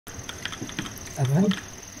Apaan?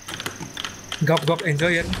 Gop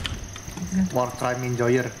enjoyer. More crime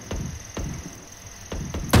enjoyer.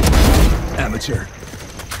 Amateur.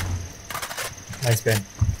 Nice Ben.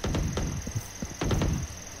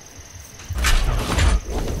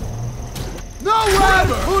 Nowhere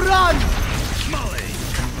who run. Molly.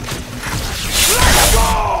 Let's go.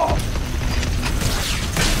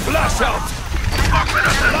 Flash out.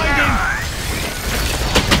 Blinding.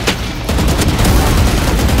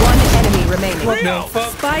 One enemy remaining. What the fuck?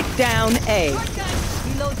 Spike down A.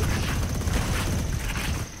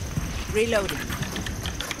 Reloading.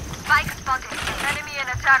 Spike spotted. Enemy and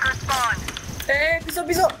attacker spawn.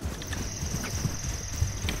 Pisau.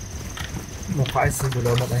 Mukha sih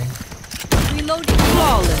bodo amat aja. Reloading.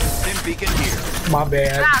 Flawless. Dim beacon here. My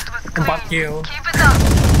bad. That was 4 clean. kill. Keep it up.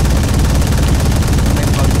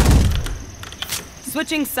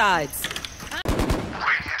 Switching sides.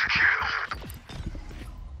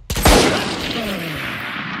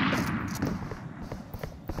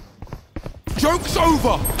 Joke's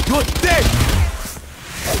over. You're dead.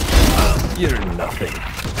 You're nothing.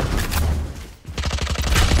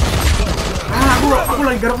 Aku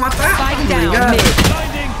lagi garuk mata. Spike down mid.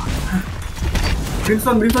 Blinding.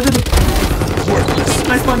 Brimstone aja tuh.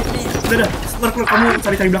 Nice one. Udah. Keluar kamu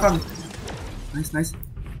cari belakang. Nice.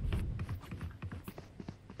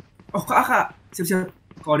 Oh kak, siap-siap.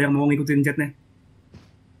 Kalau ada yang mau ngikutin jetnya.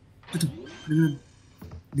 Tuh, dengan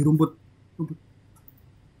di rumput.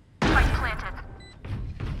 Spike planted.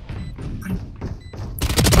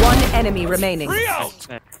 One enemy remaining. Free out.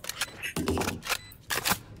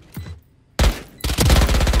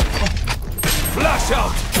 Flash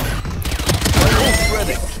out.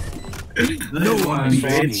 Ready. No one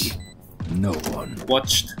beats me. No one.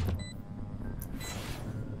 Watched.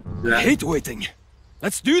 I hate waiting.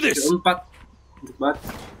 Let's do this. 4. Untuk banget.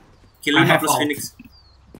 Killing 5 plus Phoenix.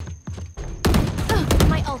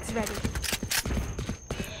 My ult's ready.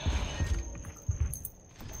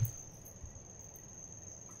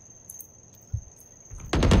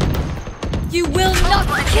 You will not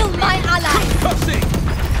kill my ally. Cussing.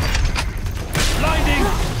 Blinding.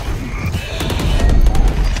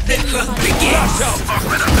 The hunt begins. Flash out.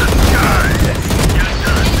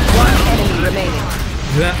 One enemy remaining.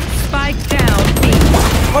 Gila. Spike down B.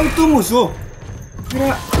 Oh itu musuh.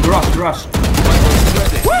 Kira rush.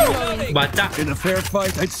 Baca. In a fair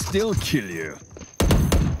fight, I'd still kill you.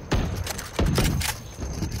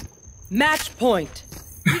 Match point.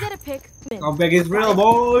 You gotta pick. Comeback is real,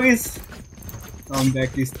 boys.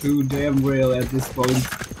 Comeback is too damn real at this point.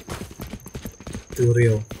 Too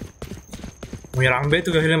real. Mau nyerang B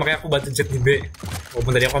tuh akhirnya, makanya aku bantu jet di B.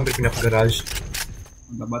 Walaupun tadi aku hampir pindah ke garage.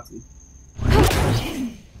 Mantap banget sih.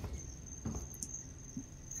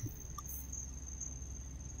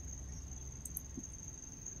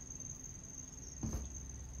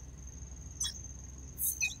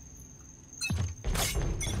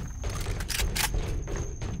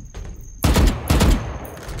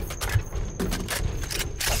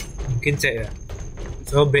 Mungkin C ya.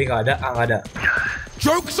 So B nggak ada, A nggak ada.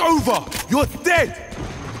 Joke's over. You're dead.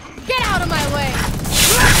 Get out of my way.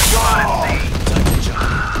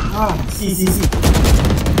 Si.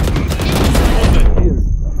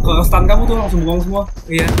 Kalau stun kamu tuh langsung buang semua.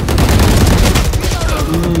 Iya.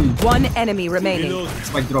 One enemy remaining.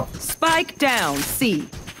 Spike drop. Spike down C.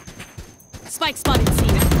 Spike spotted C.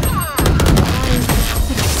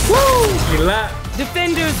 Gila.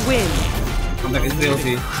 Defenders win. Comeback is real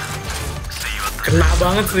sih. Kena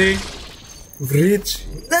banget sih. Bridge.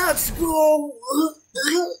 Let's go.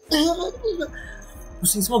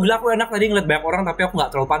 Pusing semua. Gila, aku enak tadi ngeliat banyak orang tapi aku nggak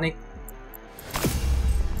terlalu panik.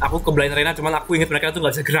 Aku ke blind arena, cuman aku inget mereka tuh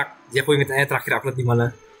nggak bisa gerak. Jadi aku ingetnya terakhir upload di mana.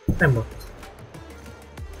 Tembak.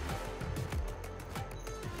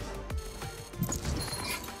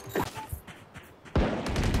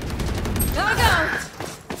 Gotta go.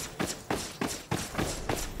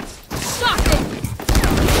 Stop it.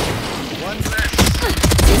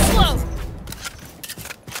 Too slow.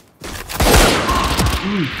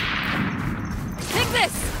 Take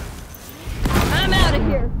this. I'm out of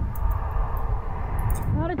here.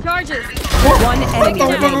 Out of charges. One enemy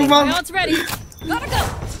remaining. My ult's ready. Gotta go.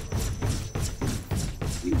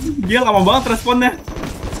 Dia lama banget responnya.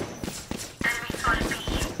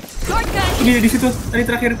 Shortcut. Ini di situ tadi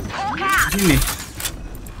terakhir. Sini.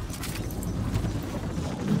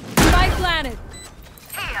 Spike planted.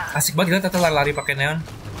 Asik banget kita tata lari pakai neon.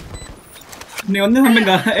 Neonnya sampai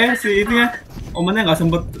nggak si itu ya. Omannya nggak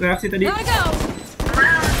sempet reaksi tadi. Gotta go.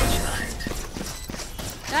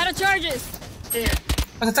 Out of charges.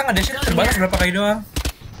 Pas Cang ada shit terbatas berapa kali doang.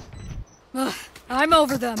 I'm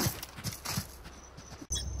over them.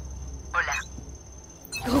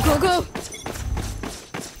 go.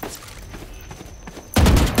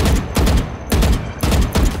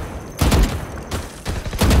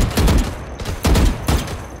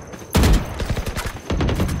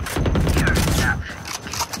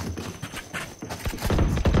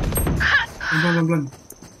 Pelan.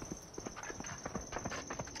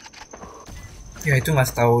 Ya itu nggak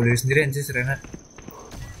tahu diri sendiri sih Serena.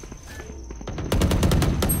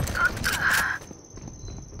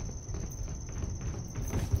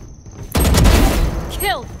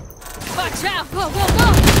 Kill. Watch out. Go, go, go.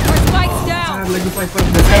 Our spike's down. Lagi Viper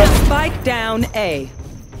udah seret. Spike down A.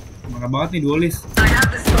 Marah banget nih duelis.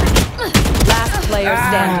 Last player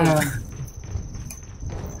standing.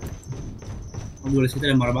 Duelis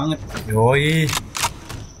kita udah marah banget. Yoi.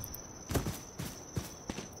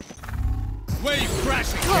 Wave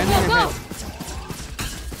crashing. Go, go, go.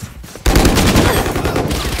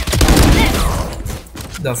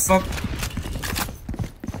 The fuck?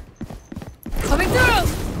 Coming through.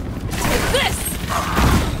 Take this.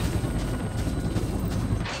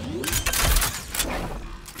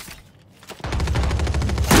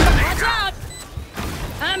 Watch out.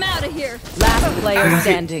 I'm out of here. Last player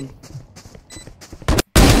standing.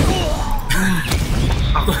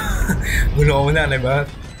 Bunuh-bunuh aneh banget.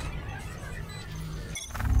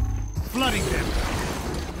 Flooding them.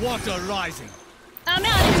 Water rising. I'm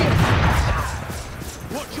out of here.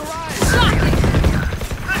 Watch your eyes. Shocking.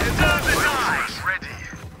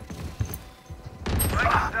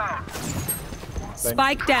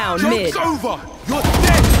 Spike down mid. Joke's over. You're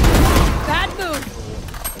dead. Bad move.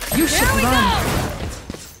 You Here should we run. go.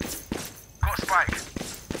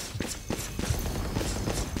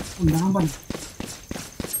 Undangan.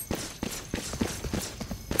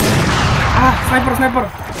 Sniper.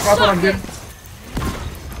 Operator anjir.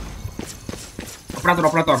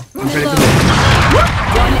 Operator.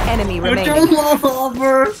 One enemy remaining.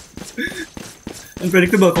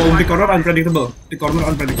 Unpredictable. Kalau di corner unpredictable. Di corner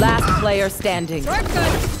unpredictable. Last player standing.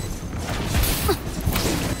 Shortcut.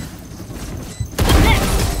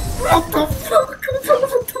 What the fuck?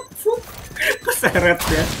 Keseret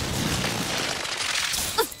ya.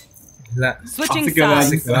 Gila. Switching Asik ya, Bang.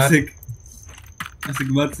 sides. Asik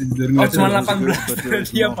banget sih jujur Oh ngeliatnya. cuma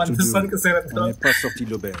 18 dia pantesan keseret On doang. n'est pas sorti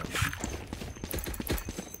de l'auberge.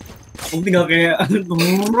 Aku tinggal kayak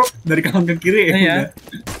nguruk dari kanan ke kiri ya. Iya.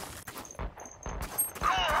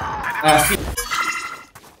 Ah,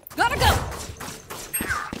 Gotta go.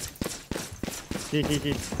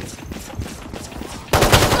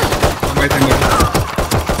 sampai chamber.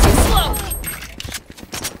 Too slow.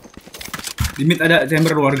 Di mid ada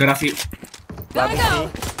chamber luar garasi. Gotta go.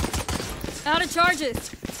 Out of charges.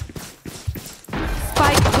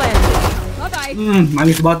 Spike planted. Bye-bye.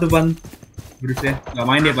 Manis banget tuh Pan. Bruce-nya nggak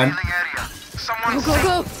main dia Pan. Go, go,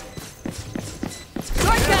 go.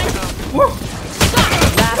 Shortcut.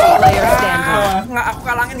 Last player standing. Nggak aku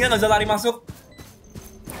kalangin nggak bisa lari masuk.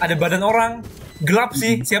 Ada badan orang. Gelap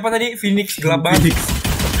sih. Siapa tadi? Phoenix gelap banget.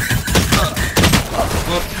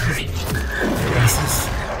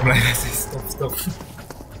 Mulai rasis. Stop.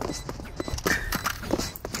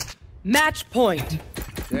 Match point.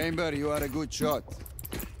 Chamber, you are a good shot.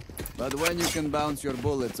 But when you can bounce your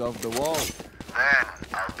bullets off the wall, Then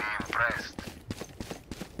I'll be impressed.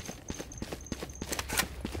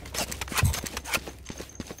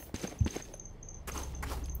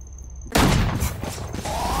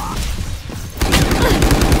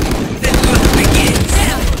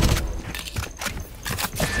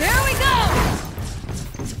 Here we go.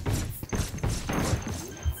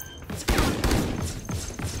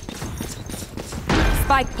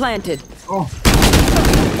 Spike planted. Oh,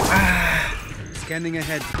 Scanning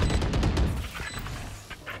ahead.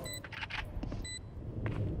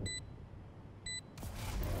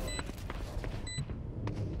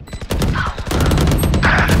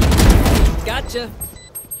 Gotcha.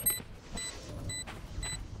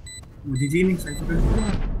 mau GG nih sniper.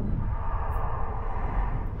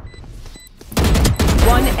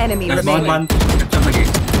 One enemy Gas banget Pan. remaining. Capture lagi.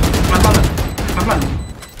 Pelan.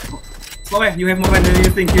 Slow ya, you have more time than you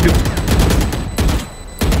think you do.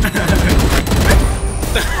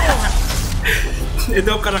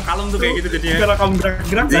 Itu karena kalem tuh kayak gitu jadinya. Karena kamu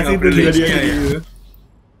gerak-gerak Dia sih nggak itu juga privilege, dia iya, gitu.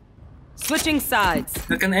 Switching sides.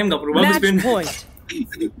 Kan M nggak perlu bagus Match Pin. point.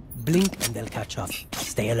 Blink and they'll catch up.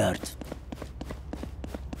 Stay alert.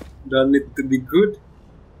 Don't need to be good.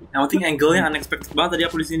 Yang penting angle-nya unexpected banget tadi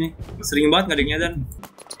aku di sini. Sering banget nggak ada yang nyadar.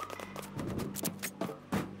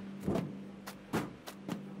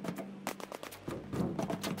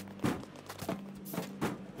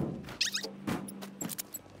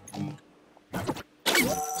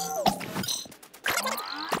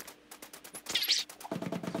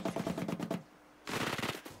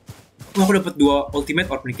 Oh, aku dapat 2 ultimate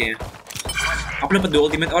orb nih kayaknya. Aku dapat 2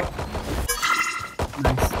 ultimate orb.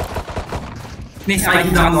 Nih, saya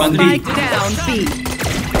jangan bantu di. Spike down B.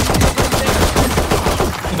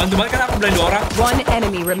 Bantu banget kan aku blind 2 orang. One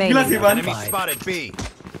enemy remaining. Gila sih, Ban. Enemy spotted B.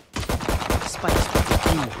 Spike.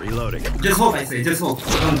 Reloading. Just hold, I say, just hold.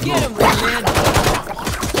 Get him, man.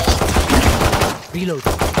 Reload.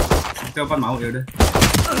 Kapan mau ya udah.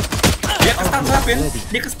 Dia ke-stun Sapin.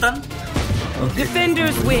 Dia ke-stun.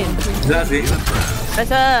 Defenders win. Jelas sih.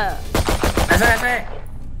 Asa.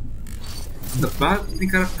 Mantap banget nih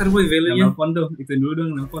karakter gue Yang value-nya. nelfon tuh, ikutin dulu dong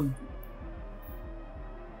nelfon.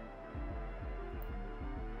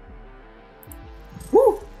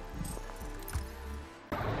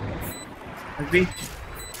 Nanti.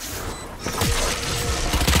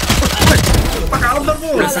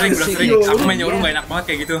 Udah sering. Aku main nyuruh gak enak banget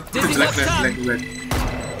kayak gitu. Itu jelek.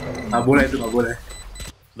 Gak boleh itu, gak boleh.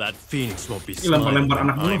 That phoenix won't be Ini lempar-lempar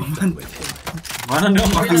anak dulu, I'm Man. done with him. Mana dong?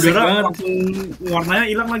 Pas Asik udara banget. langsung warnanya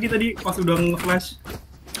hilang lagi tadi pas udah nge-flash.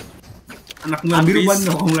 Anak yang biru Habis. Ban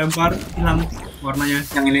nggak mau melempar hilang warnanya.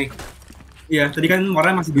 Yang ini. Iya, tadi kan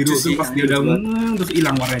warnanya masih biru Lucu sih, tuh pas dia aneh udah banget. terus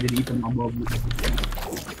hilang warnanya jadi hitam abu-abu.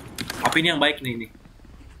 Apa ini yang baik nih ini?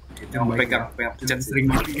 Itu yang baik, pegang pencet Sering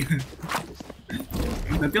mati.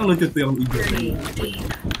 Nanti yang lucu tuh yang hijau.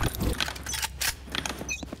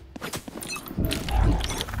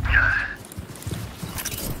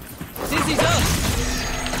 Dizzy's up.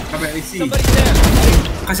 Sampai isi. Somebody's there.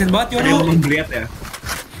 Kasian banget Ada yang Yoru. belum lihat ya.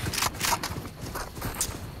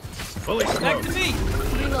 Fully Back closed. to me.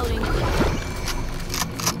 Reloading.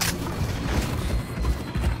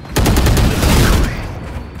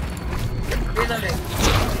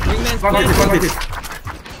 Wingman's One hit, one hit.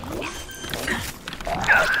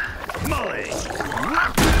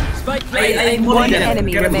 Spike planted. One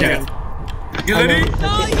enemy remaining. Gila nih.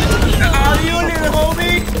 Ayo little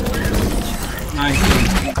homie. Nice.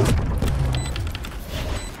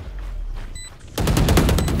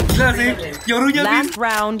 Gila sih. Yorunya Bin. Last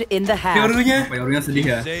round in the half. Yorunya. Pak Yorunya sedih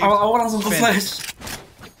ya. Awal-awal langsung ke flash.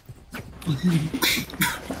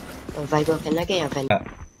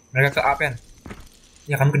 Mereka ke A pen.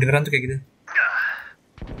 Ya kamu kedengeran tuh kayak gitu.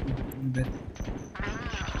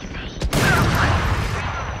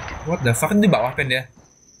 What the fuck, itu di bawah pen dia.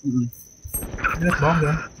 Lihat bawah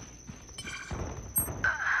ya.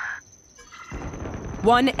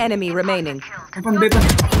 One enemy remaining. Kapan bebas?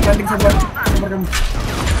 Landing sabar. Sabar kamu.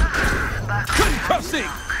 Concussing.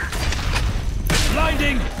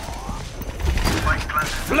 Blinding.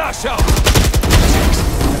 Flash out.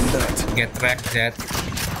 Get wrecked, Jet.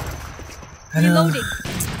 Reloading.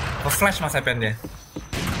 Flash masa pen dia.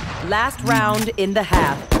 Last round in the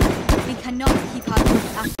half. We cannot keep up.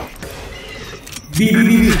 B.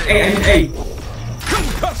 A.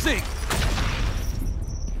 Concussing.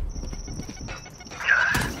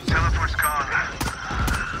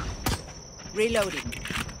 Reloading.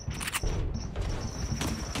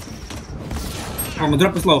 Kalau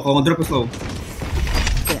ngedrop slow, kalau ngedrop slow.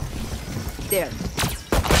 There.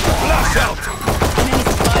 Flash out. Enemy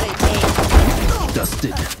spotted A.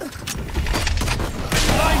 Dusted.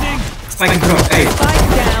 Blinding. Spike and drop. Spike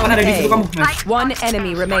down Mana ada di situ A. kamu? Nice. One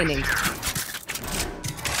enemy remaining.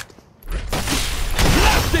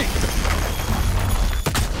 Blasting.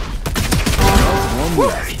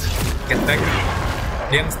 Get back.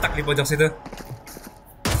 Dia yang stuck di pojok situ.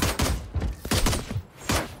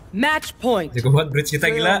 Match point. Jago banget bridge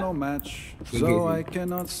kita gila. No match, so I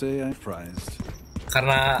cannot say I'm surprised.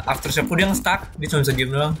 Karena aftershock dia yang stuck, dia cuma bisa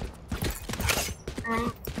diem doang.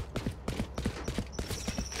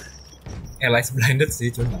 Elias blinded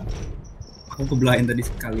sih cuma. Aku kebelain tadi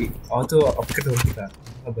sekali. Oh tuh aku pikir dulu kita.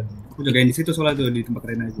 Oh, bener. Aku jagain di situ soalnya tuh di tempat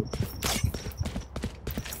Rena itu.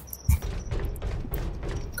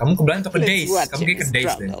 Kamu ke blind atau ke days? Kamu kayak ke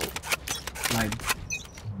days deh. Lain.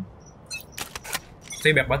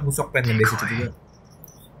 Saya banyak banget musuh pen yang days itu juga.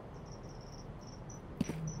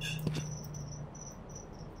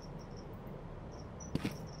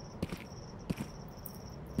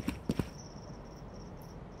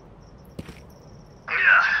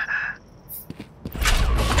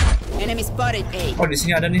 Enemy spotted A. Oh di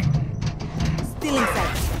sini ada nih. Still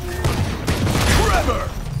inside. Forever.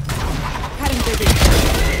 Cutting the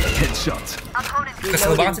Headshot.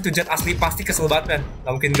 Kesel banget sih tuh Jet, asli pasti kesel banget kan.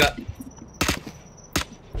 Gak mungkin gak.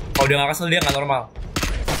 Kalau dia gak kesel dia gak normal.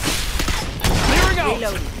 Clearing out.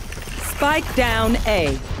 Reloading. Spike down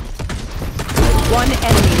A. One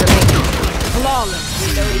enemy remaining. Flawless.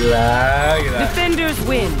 Gila. Defenders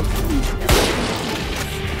win.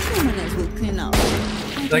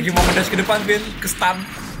 Lagi mau mendash ke depan, Bin, ke stun.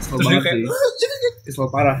 Kesel Terus dia banget kayak sih. Kesel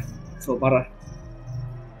parah. Kesel parah.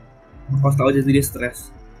 Kau tahu aja dia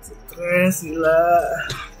stres. Stres gila.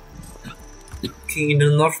 King in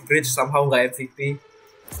the North Bridge somehow nggak MVP.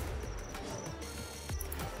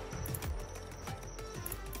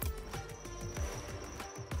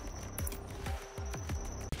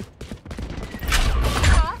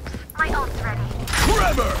 My ult's ready.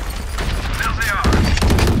 Forever! There they are.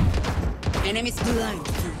 Enemies blind.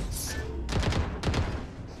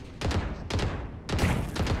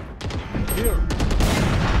 Here.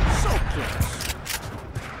 So close.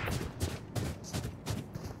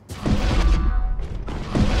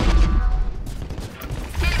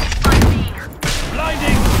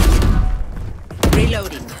 Blinding!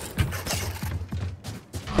 Reloading.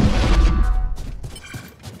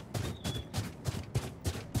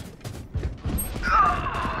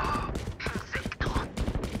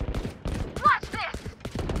 Watch this.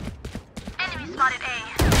 Enemy spotted A.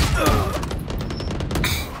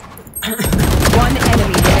 One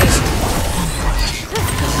enemy remaining.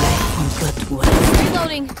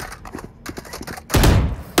 Reloading.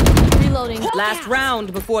 Reloading. Last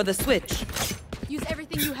round before the switch. Use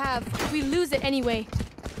everything you have. We lose it anyway.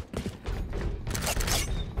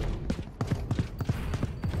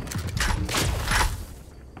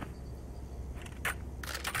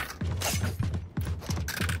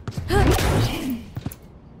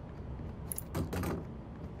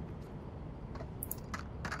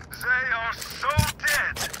 They are so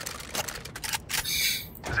dead.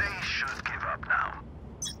 They should give up now.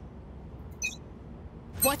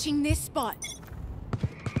 Watching this spot.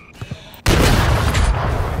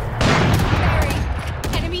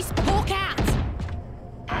 Enemies, walk out.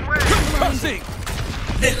 Cussing!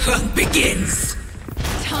 The hunt begins.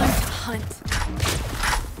 Time to hunt.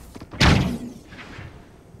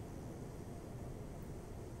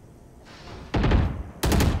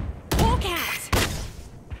 Walk out.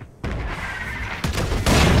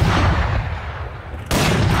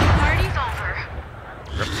 Party's over.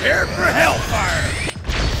 Prepare for hellfire!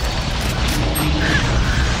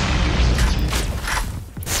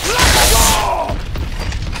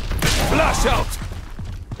 Flash out!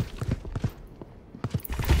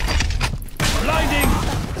 Blinding!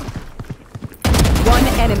 One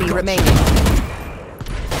enemy remaining.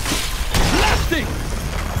 Blasting!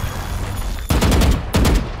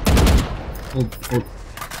 Hold.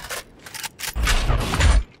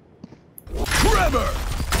 Forever!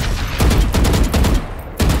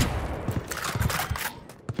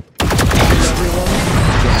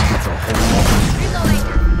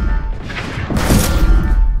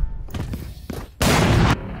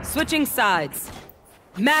 Switching sides.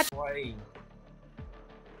 Match. Why?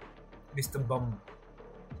 Mr. Bum.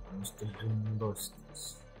 Mr.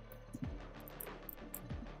 Bumbustus.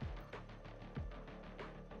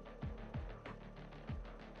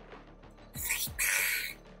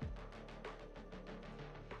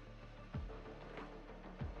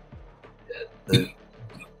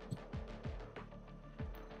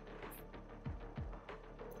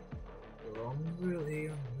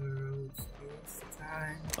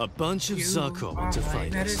 A bunch of Zarkor want to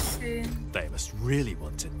fight us. They must really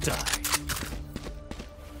want to die.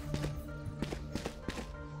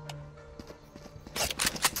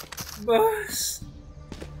 Bus.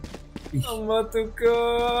 I'm about to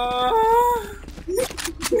go.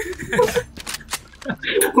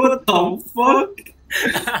 What the fuck?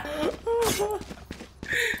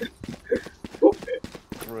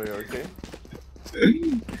 Roy, okay?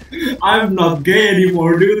 I'm not gay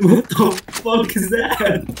anymore, dude. What the fuck is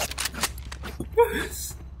that?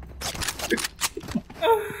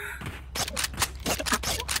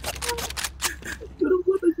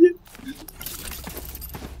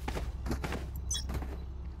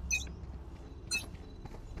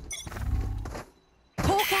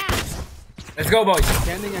 Walk out. Let's go, boys.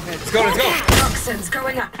 Standing ahead. Let's go. Let's go. Toxins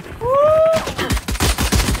going up.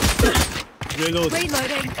 Reload.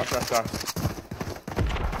 Reloading.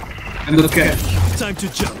 I'm not scared. Time to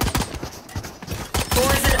jump.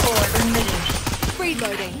 Poison orb emitting.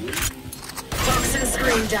 Reloading. Toxin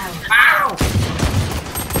screen down.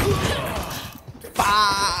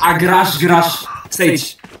 Grash.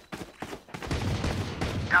 Stage.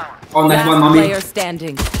 Oh, nice one, Last mommy. player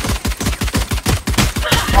standing.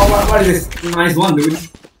 Oh, what is this? Nice one, dude.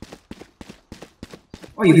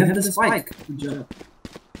 Oh, you have the spike. Good job.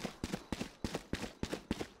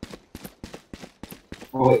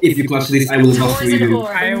 Oh, if you clutch this, I will not free Poison you.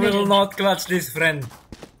 orb I will emitting. not clutch this, friend.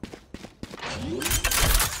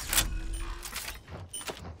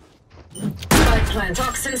 Spike plant.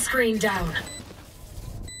 Toxin screen down.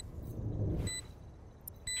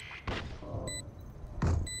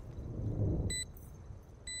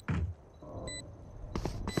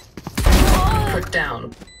 Short down.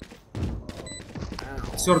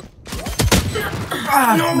 Short.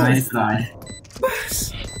 Ah, no. Nice try.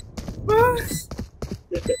 BUSS.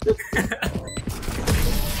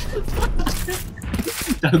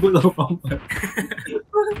 Jago low pump.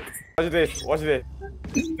 Watch this. Watch this.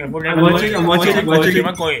 I'm watching. Came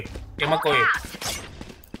koi.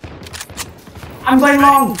 I'm playing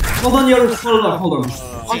long. Hold on.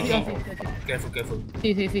 Careful.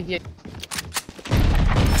 See.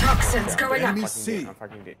 Toxins going up. Enemy C. I'm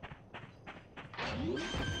fucking dead.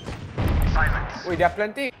 Wait, there are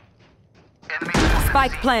plenty.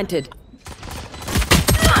 Spike planted.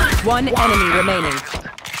 One enemy remaining.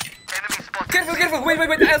 Careful. Wait.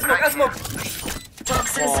 I'll smoke.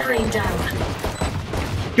 Toxin screen down.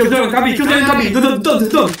 Kill them, Kabi.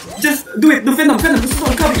 Don't. Just do it. Do Venom. This is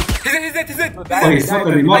all Kabi. He's dead. Oh, he's not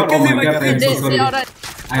anymore. Oh my god, I'm so sorry.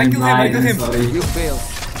 I'm blind, I'm sorry. You failed.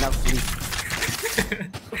 Now sleep.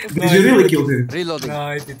 Did you really kill him? Reloading. No,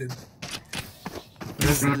 I didn't.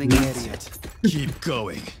 Revealing area. Keep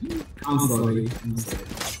going. I'm sorry.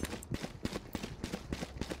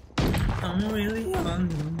 I'm really on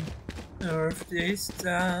earth this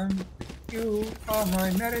time. You are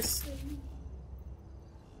my medicine.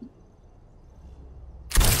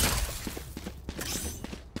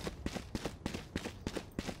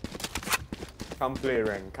 Come play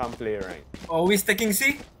rank. Oh, we stacking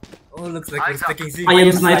C? Oh, looks like we're stacking C. I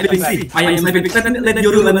am sniping C. Let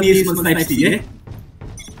Yoru and me snipe C, yeah?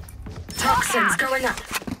 Toxins going up.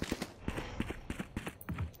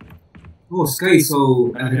 Oh, Sky is so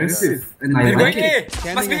aggressive. And I They're like going it.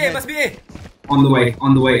 A! Must be A! On the way,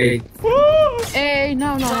 A. Hey,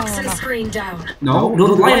 no. Toxin screen down. No,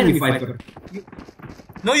 don't lie on me, Viper.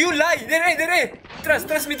 No, you lie! They're A!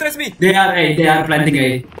 Trust me! They are planting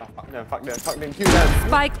A. Fuck them. Kill them.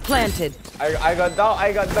 Spike planted. I got down.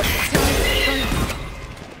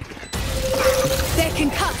 They're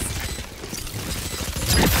concussed.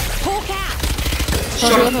 Hawk out.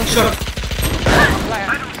 Shot.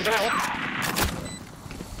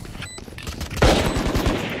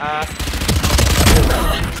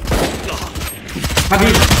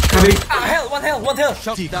 Kabi. Ah, hell! One hell! One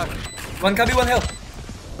Kabi, one hell!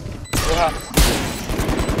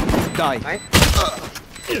 Die.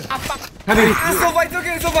 Kabi. It's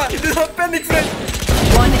okay, it's over! Do not panic, friend!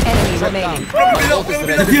 One enemy remaining.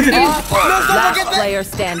 Last player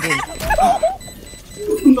standing.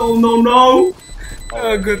 No.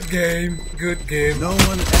 Oh, good game. No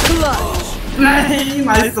one. Clutch.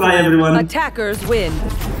 Nice try, everyone. Attackers win.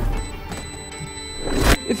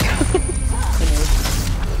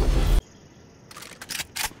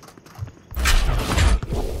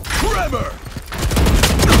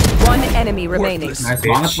 One enemy remaining. Nice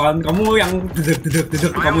banget, Pan. Kamu yang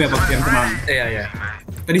dedek kamu ya, Pak, yang tenang. Iya.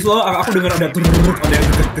 Tadi soal aku dengar ada yang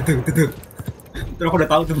dedek. Terus aku udah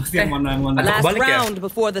tahu tuh pasti yang mana. Last Balik ya? round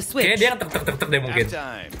before the switch. Kayaknya dia tek deh mungkin.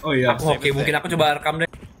 Oh iya. Oke, mungkin aku coba rekam deh.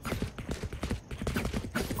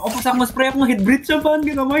 Oh, pas aku spray aku nge-hit bridge apaan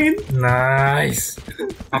dia main. Nice.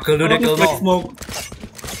 Aku dulu deh kill smoke.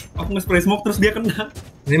 Aku nge-spray smoke terus dia kena.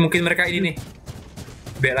 Ini mungkin mereka ini nih.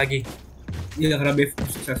 B lagi. Iya, karena BF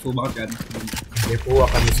successful banget kan. Depo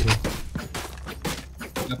akan di sini.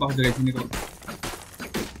 Gak apa-apa dari sini kok.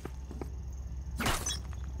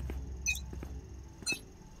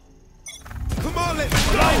 Come on, let's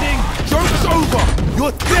blinding. Joke's over.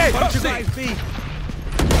 You're dead.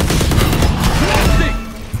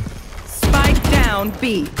 Spike down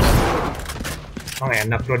B. Oh,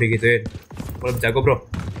 enak bro digituin. Boleh jago bro.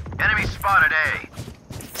 Enemy spotted A.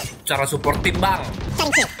 Cara support tim bang.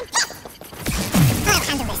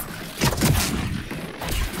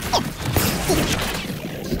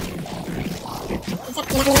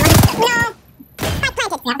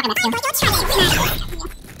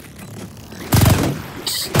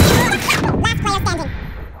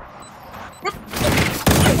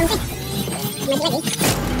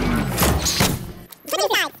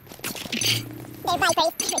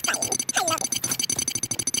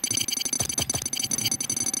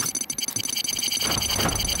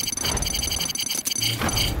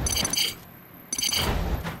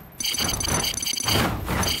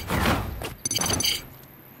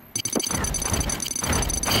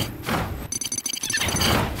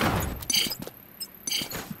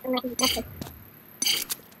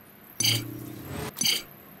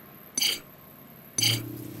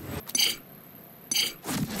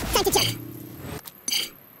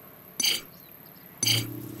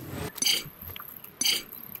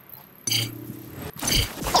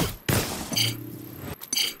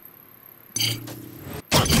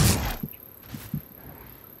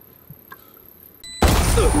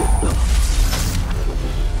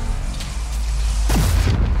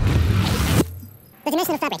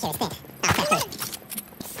 dimensional fabric here is thick. I'll cut through it.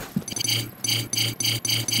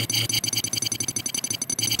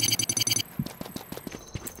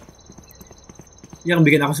 Yang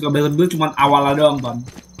bikin aku suka Battlefield cuma awalnya doang, Bang.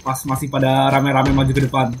 Pas masih pada rame-rame maju ke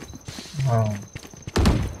depan.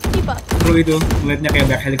 Seru itu, ngeliatnya kayak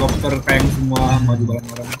banyak helikopter, tank semua maju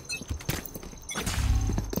bareng-bareng.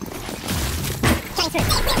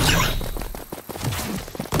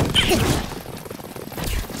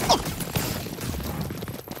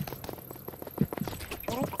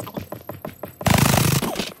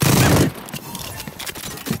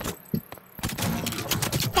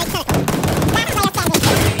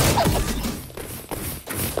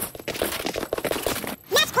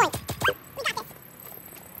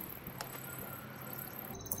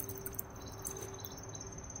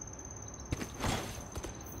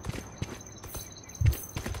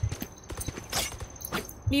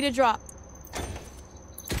 Need a drop.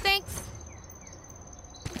 Thanks.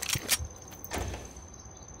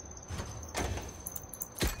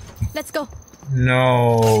 Let's go.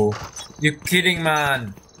 No. You kidding,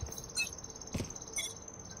 man?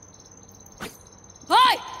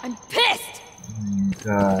 Hi! I'm pissed!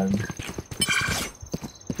 God.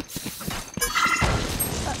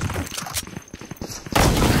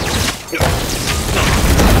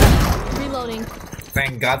 Reloading.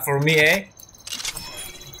 Thank God for me, eh?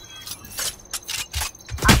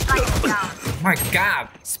 My God!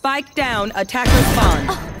 Spike down, attacker spawn.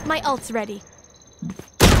 My ult's ready.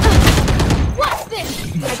 What's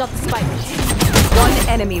this? I got the spike. One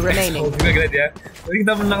enemy remaining. Oh, juga great ya. Tapi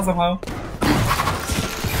kita menang somehow.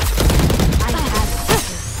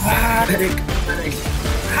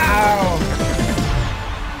 How?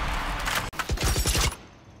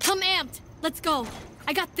 Come amped. Let's go.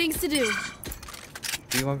 I got things to do.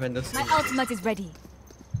 Do you want vendors? My ultimate is ready.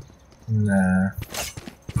 Nah.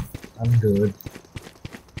 I'm good.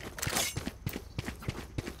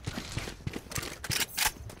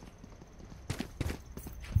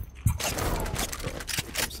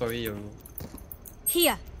 I'm sorry, yo.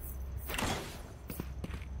 Here.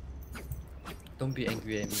 Don't be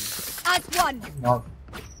angry at me. As one. Not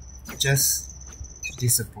just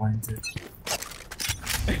disappointed.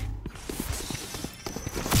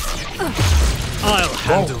 I'll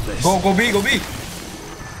handle this. Go B, go B.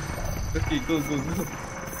 Okay, go.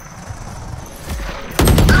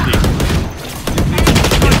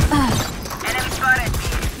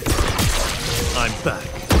 I'm back.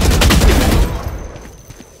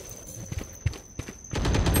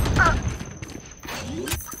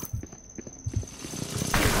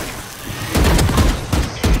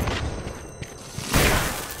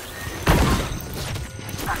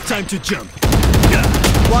 Time to jump.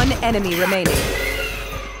 One enemy remaining.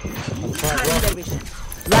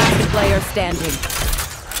 Last player standing.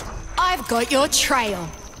 I've got your trail.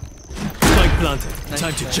 Spike planted.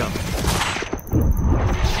 Time to jump.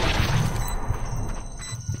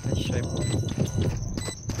 Nice try, bro.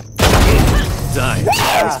 Dying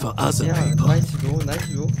is for other people. Nice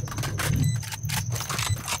bro.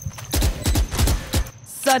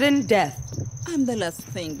 Sudden death. I'm the last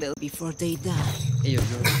thing they'll before they die. Hey, yo.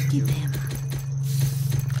 Get them.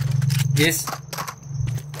 Yes.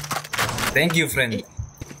 Thank you, friend. Hey,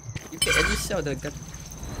 you can at least sell the gun.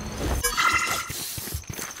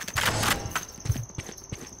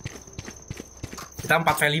 Kita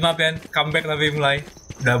 4v5 Ben, comeback tapi mulai.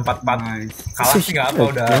 Udah 4-4. Nice. Kalah sih nggak apa,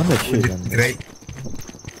 udah great.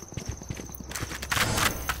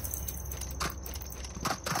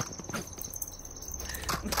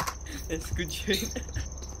 That's good shit.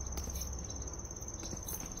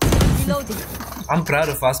 Reloading. I'm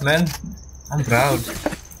proud of us, man. I'm proud.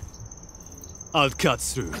 I'll cut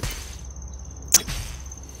through.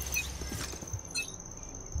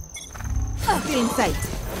 Still in sight.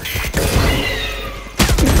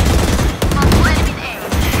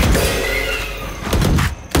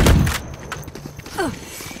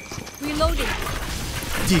 Reloading.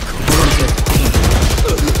 Decoy.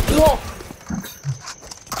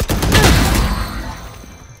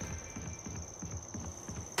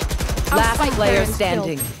 Last player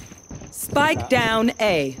standing. Spike down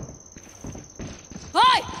A.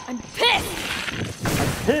 Hi! I'm pissed!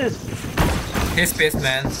 He's pissed,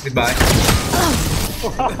 man. Goodbye.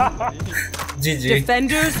 GG.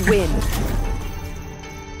 Defenders win.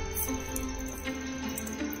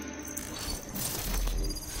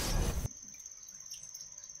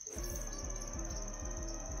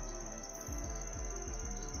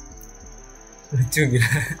 Lucu gila.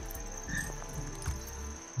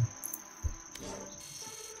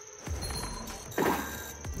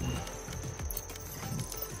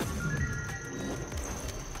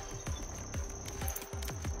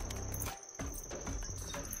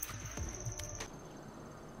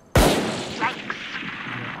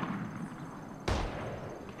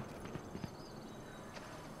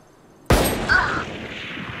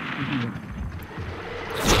 Run,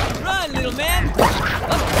 little man!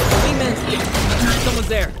 Wingman's here. Someone's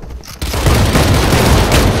there.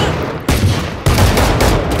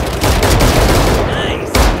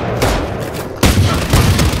 Nice!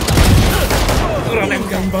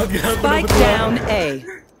 Spike down A.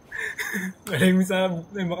 Gak ada yang bisa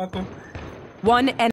nembak aku. One